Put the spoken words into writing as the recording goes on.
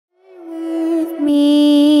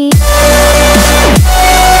me.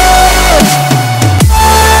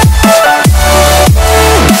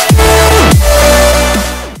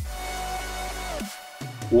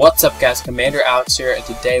 What's up guys, Commander Alex here, and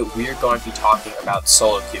today we are going to be talking about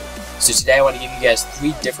solo queue. So today I want to give you guys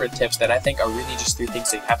 3 different tips that I think are really just 3 things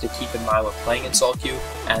that you have to keep in mind when playing in solo queue,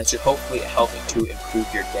 and it should hopefully help to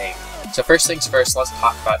improve your game. So first things first, let's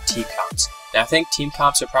talk about team comps. Now I think team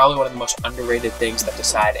comps are probably one of the most underrated things that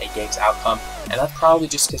decide a game's outcome, and that's probably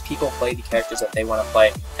just because people play the characters that they want to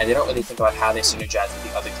play, and they don't really think about how they synergize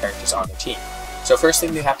with the other characters on their team. So first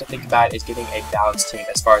thing you have to think about is getting a balanced team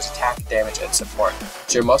as far as attack, damage, and support.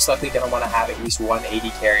 So you're most likely going to want to have at least one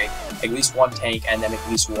AD carry, at least one tank, and then at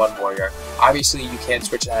least one warrior. Obviously you can't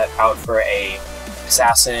switch that out for a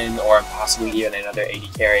assassin or possibly even another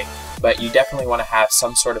AD carry, but you definitely want to have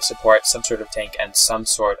some sort of support, some sort of tank, and some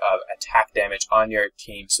sort of attack damage on your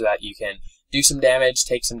team so that you can do some damage,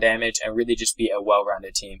 take some damage, and really just be a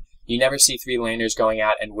well-rounded team. You never see 3 laners going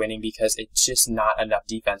out and winning because it's just not enough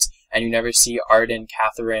defense, and you never see Arden,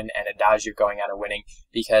 Catherine, and Adagio going out and winning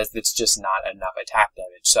because it's just not enough attack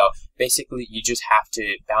damage. So basically you just have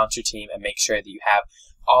to balance your team and make sure that you have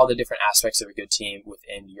all the different aspects of a good team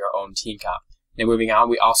within your own team comp. Now moving on,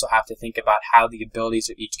 we also have to think about how the abilities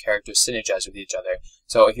of each character synergize with each other.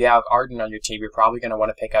 So if you have Arden on your team, you're probably going to want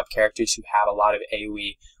to pick up characters who have a lot of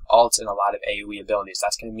AoE ults and a lot of AoE abilities.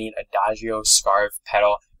 That's going to mean Adagio, Scarf,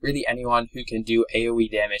 Petal, really anyone who can do AoE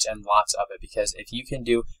damage and lots of it, because if you can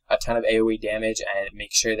do a ton of AoE damage and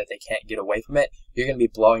make sure that they can't get away from it, you're going to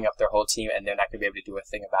be blowing up their whole team and they're not going to be able to do a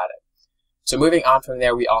thing about it. So moving on from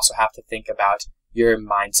there, we also have to think about your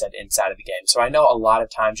mindset inside of the game. So I know a lot of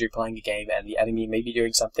times you're playing a game and the enemy may be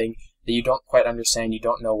doing something that you don't quite understand, you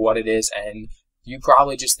don't know what it is, and you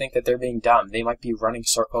probably just think that they're being dumb. They might be running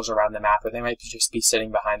circles around the map, or they might just be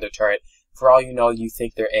sitting behind their turret. For all you know, you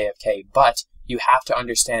think they're AFK, but you have to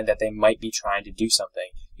understand that they might be trying to do something.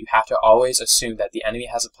 You have to always assume that the enemy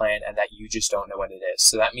has a plan and that you just don't know what it is.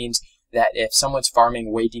 So that means that if someone's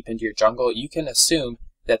farming way deep into your jungle, you can assume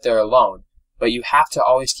that they're alone. But you have to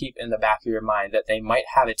always keep in the back of your mind that they might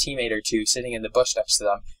have a teammate or two sitting in the bush next to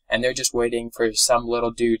them, and they're just waiting for some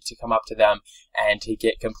little dude to come up to them and to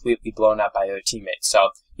get completely blown up by their teammates. So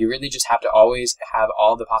you really just have to always have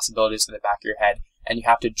all the possibilities in the back of your head, and you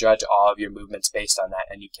have to judge all of your movements based on that.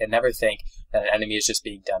 And you can never think that an enemy is just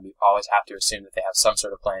being dumb. You always have to assume that they have some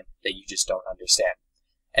sort of plan that you just don't understand.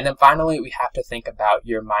 And then finally, we have to think about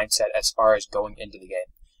your mindset as far as going into the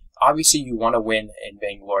game. Obviously, you want to win in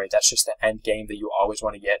Vainglory. That's just the end game that you always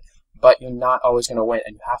want to get. But you're not always going to win,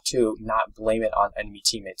 and you have to not blame it on enemy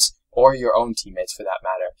teammates, or your own teammates for that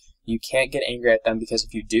matter. You can't get angry at them, because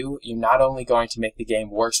if you do, you're not only going to make the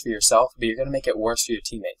game worse for yourself, but you're going to make it worse for your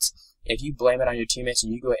teammates. If you blame it on your teammates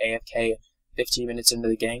and you go AFK 15 minutes into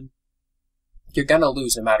the game, you're going to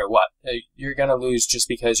lose no matter what. You're going to lose just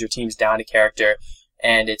because your team's down a character,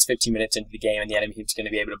 and it's 15 minutes into the game, and the enemy team's going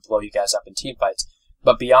to be able to blow you guys up in team fights.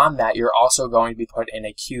 But beyond that, you're also going to be put in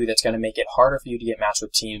a queue that's going to make it harder for you to get matched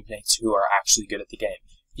with teammates who are actually good at the game.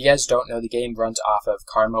 If you guys don't know, the game runs off of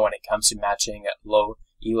karma when it comes to matching low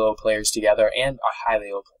elo players together, and high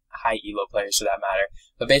elo players for that matter.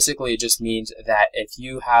 But basically it just means that if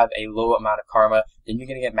you have a low amount of karma, then you're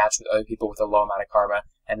going to get matched with other people with a low amount of karma,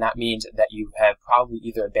 and that means that you have probably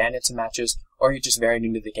either abandoned some matches, or you're just very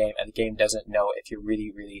new to the game and the game doesn't know if you're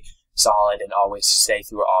really solid and always stay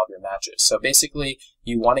through all of your matches. So basically,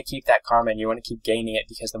 you want to keep that karma and you want to keep gaining it,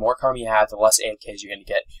 because the more karma you have, the less AFKs you're going to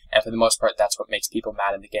get. And for the most part, that's what makes people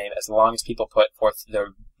mad in the game. As long as people put forth their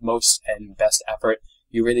most and best effort,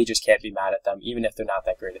 you really just can't be mad at them, even if they're not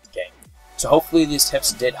that great at the game. So hopefully these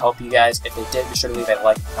tips did help you guys. If they did, be sure to leave a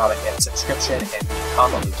like, comment, and a subscription, and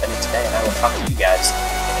become a lieutenant today, and I will talk to you guys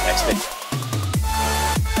in the next video.